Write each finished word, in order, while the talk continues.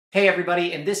Hey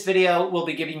everybody, in this video we'll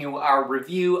be giving you our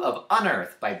review of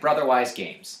Unearth by Brotherwise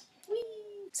Games. Whee!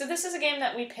 So this is a game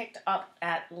that we picked up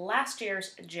at last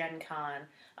year's Gen Con,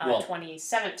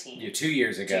 2017. Yeah, 2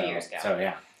 years ago. 2 years ago. So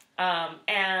yeah.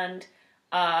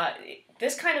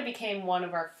 This kind of became one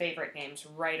of our favorite games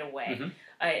right away. Mm-hmm.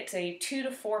 It's a 2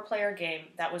 to 4 player game.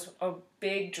 That was a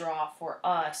big draw for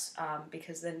us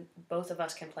because then both of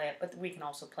us can play it, but we can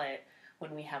also play it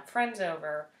when we have friends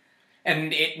over.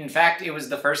 And in fact, it was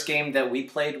the first game that we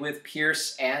played with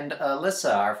Pierce and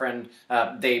Alyssa, our friend.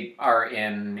 They are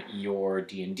in your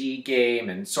D&D game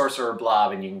and Sorcerer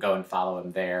Blob, and you can go and follow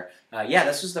them there. Yeah,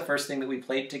 this was the first thing that we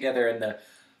played together in the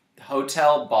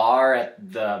hotel bar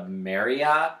at the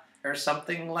Marriott or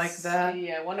something like that.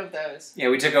 Yeah, one of those. Yeah,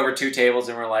 we took over 2 tables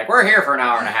and we're like, we're here for an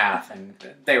hour and a half, and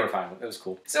they were fine. It was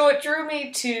cool. So what drew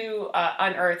me to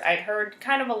Unearth, I'd heard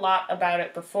kind of a lot about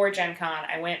it before Gen Con.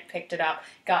 I went, picked it up,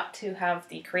 got to have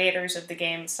the creators of the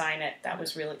game sign it. That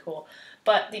was really cool.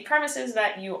 But the premise is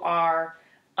that you are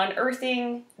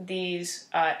unearthing these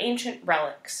ancient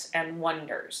relics and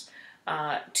wonders.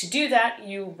 To do that,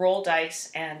 you roll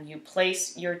dice and you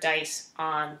place your dice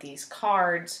on these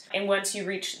cards. And once you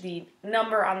reach the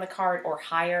number on the card or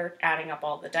higher, adding up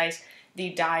all the dice,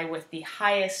 the die with the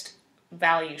highest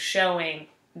value showing,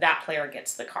 that player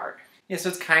gets the card. Yeah, so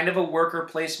it's kind of a worker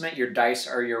placement. Your dice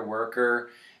are your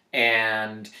worker.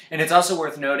 And it's also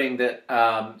worth noting that,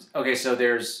 okay, so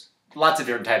there's lots of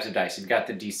different types of dice. You've got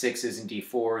the D6s and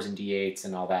D4s and D8s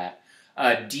and all that.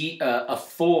 A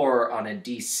 4 on a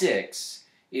D6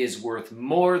 is worth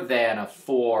more than a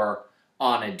 4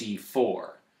 on a D4.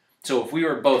 So if we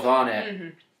were both on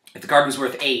it, if the card was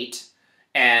worth 8,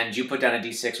 and you put down a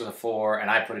D6 with a 4,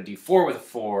 and I put a D4 with a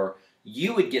 4,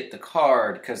 you would get the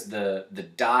card because the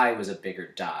die was a bigger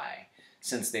die,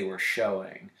 since they were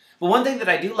showing. But one thing that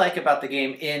I do like about the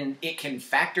game, it can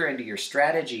factor into your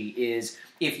strategy, is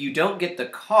if you don't get the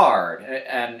card,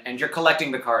 and you're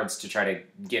collecting the cards to try to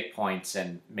get points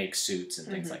and make suits and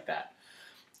things like that.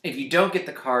 If you don't get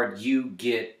the card, you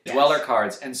get dweller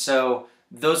cards, and so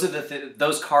those are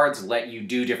those cards let you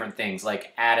do different things,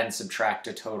 like add and subtract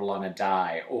a total on a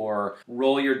die, or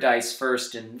roll your dice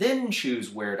first and then choose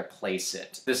where to place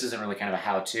it. This isn't really kind of a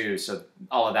how-to, so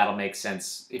all of that'll make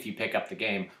sense if you pick up the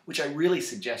game, which I really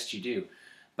suggest you do.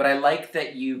 But I like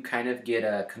that you kind of get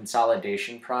a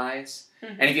consolidation prize.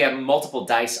 And if you have multiple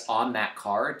dice on that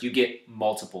card, you get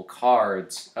multiple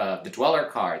cards, the dweller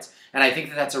cards. And I think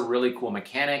that that's a really cool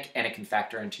mechanic, and it can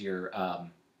factor into your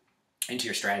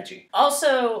strategy.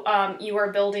 Also, you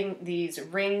are building these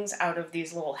rings out of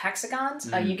these little hexagons.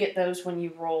 You get those when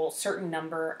you roll a certain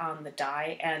number on the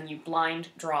die, and you blind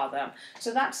draw them.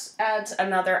 So that adds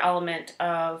another element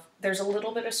of, there's a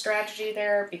little bit of strategy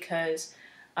there, because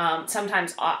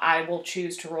sometimes I will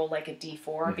choose to roll like a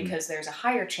D4 because there's a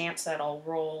higher chance that I'll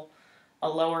roll a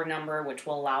lower number, which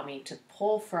will allow me to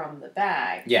pull from the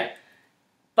bag. Yeah.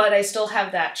 But I still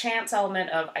have that chance element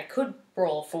of I could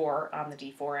roll a 4 on the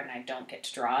D4 and I don't get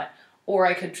to draw it. Or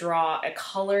I could draw a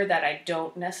color that I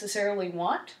don't necessarily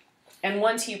want. And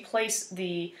once you place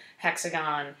the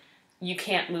hexagon, you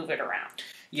can't move it around.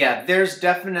 Yeah, there's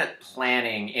definite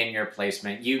planning in your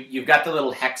placement. You've got the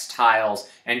little hex tiles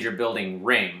and you're building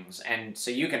rings, and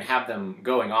so you can have them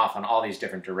going off on all these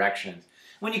different directions.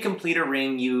 When you complete a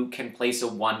ring, you can place a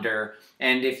wonder,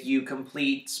 and if you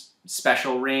complete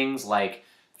special rings like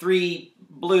 3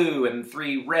 blue and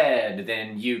 3 red,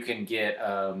 then you can get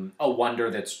a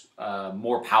wonder that's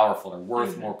more powerful or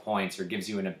worth more points or gives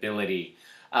you an ability.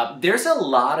 There's a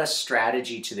lot of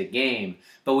strategy to the game,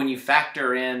 but when you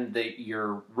factor in that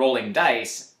you're rolling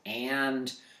dice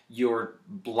and you're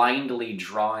blindly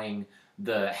drawing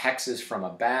the hexes from a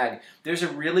bag, there's a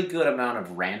really good amount of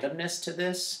randomness to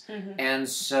this. And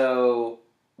so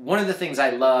one of the things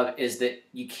I love is that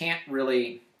you can't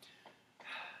really...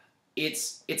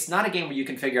 It's not a game where you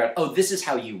can figure out, oh, this is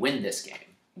how you win this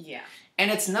game. Yeah.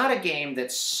 And it's not a game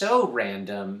that's so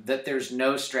random that there's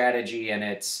no strategy and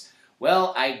it's,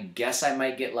 well, I guess I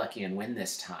might get lucky and win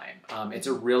this time. It's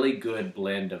a really good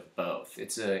blend of both.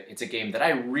 It's a game that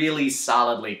I really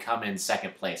solidly come in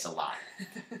second place a lot,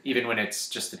 even when it's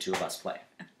just the 2 of us playing.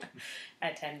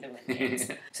 I tend to win games.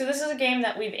 So this is a game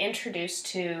that we've introduced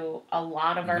to a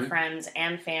lot of our friends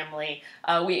and family.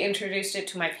 We introduced it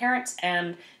to my parents,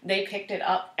 and they picked it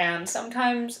up. And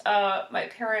sometimes my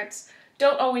parents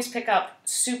don't always pick up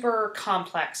super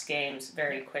complex games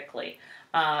very quickly.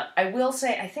 I will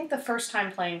say, I think the first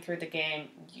time playing through the game,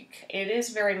 it is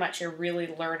very much you're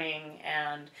really learning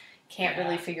and can't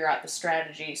really figure out the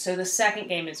strategy. So the second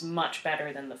game is much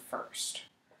better than the first.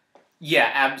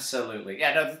 Yeah, absolutely.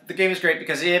 Yeah, no, the game is great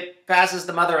because it passes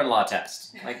the mother-in-law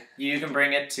test. Like, you can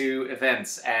bring it to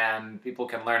events and people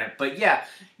can learn it. But yeah,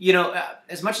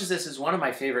 as much as this is one of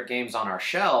my favorite games on our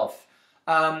shelf,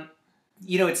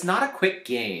 it's not a quick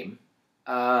game.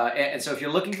 And so if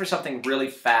you're looking for something really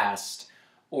fast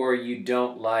or you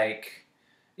don't like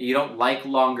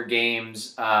longer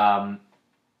games, the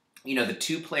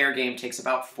 2-player game takes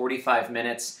about 45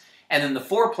 minutes. And then the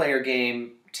 4-player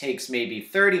game takes maybe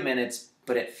 30 minutes,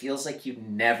 but it feels like you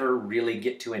never really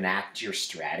get to enact your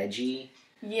strategy.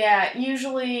 Yeah,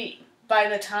 usually by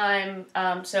the time,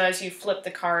 so as you flip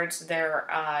the cards, there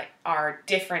are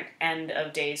different end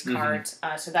of days cards,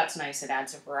 so that's nice. It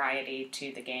adds a variety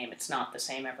to the game. It's not the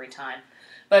same every time.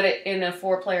 But in a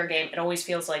 4-player game, it always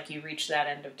feels like you reach that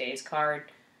end of days card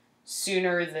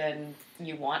sooner than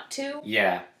you want to.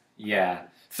 Yeah.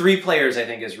 3 players, I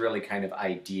think, is really kind of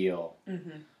ideal.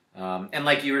 And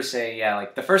like you were saying,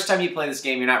 like the first time you play this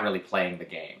game, you're not really playing the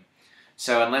game.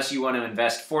 So unless you want to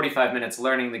invest 45 minutes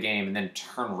learning the game and then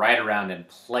turn right around and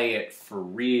play it for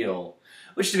real,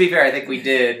 which to be fair, I think we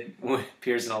did when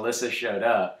Piers and Alyssa showed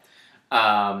up,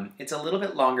 it's a little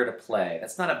bit longer to play.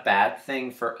 That's not a bad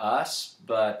thing for us,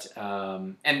 but,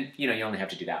 you only have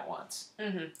to do that once.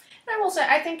 And I will say,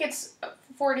 I think it's a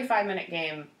 45-minute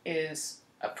game is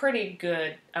a pretty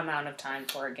good amount of time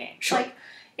for a game. Sure. Like,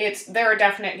 there are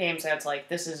definite games that's like,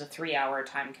 this is a 3-hour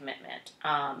time commitment.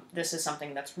 This is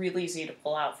something that's really easy to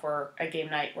pull out for a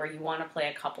game night where you want to play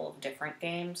a couple of different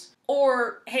games.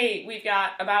 Or, hey, we've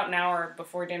got about an hour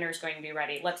before dinner's going to be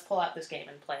ready. Let's pull out this game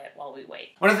and play it while we wait.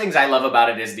 One of the things I love about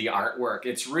it is the artwork.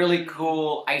 It's really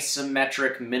cool,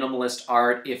 isometric, minimalist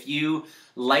art. If you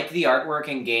like the artwork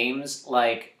in games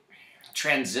like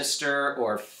Transistor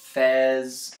or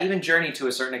Fez, even Journey to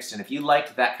a certain extent, if you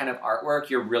like that kind of artwork,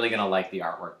 you're really going to like the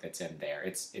artwork that's in there.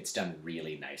 It's done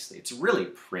really nicely. It's really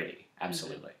pretty.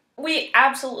 Absolutely. We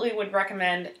absolutely would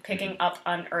recommend picking up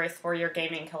Unearth for your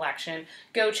gaming collection.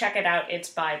 Go check it out. It's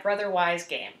by Brotherwise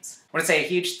Games. I want to say a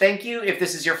huge thank you. If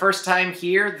this is your first time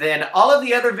here, then all of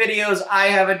the other videos, I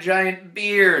have a giant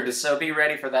beard, so be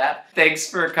ready for that. Thanks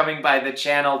for coming by the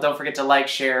channel. Don't forget to like,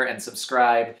 share, and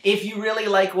subscribe. If you really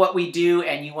like what we do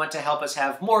and you want to help us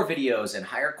have more videos and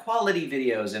higher quality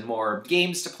videos and more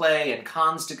games to play and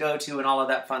cons to go to and all of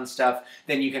that fun stuff,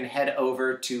 then you can head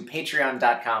over to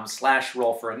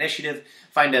patreon.com/rollforinitiative.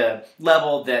 Find a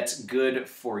level that's good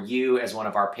for you as one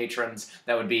of our patrons.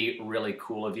 That would be really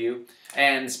cool of you.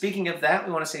 And speaking of that,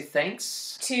 we want to say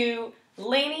thanks to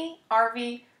Lainey,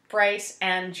 Arvie, Bryce,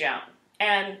 and Joan,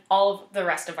 and all of the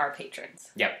rest of our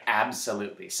patrons. Yep,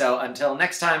 absolutely. So until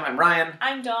next time, I'm Ryan.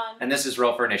 I'm Dawn. And this is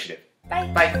Roll for Initiative.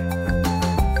 Bye. Bye.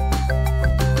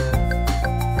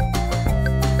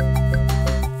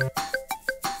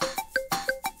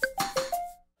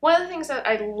 One of the things that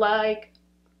I like...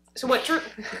 So what...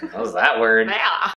 What was that word? Yeah.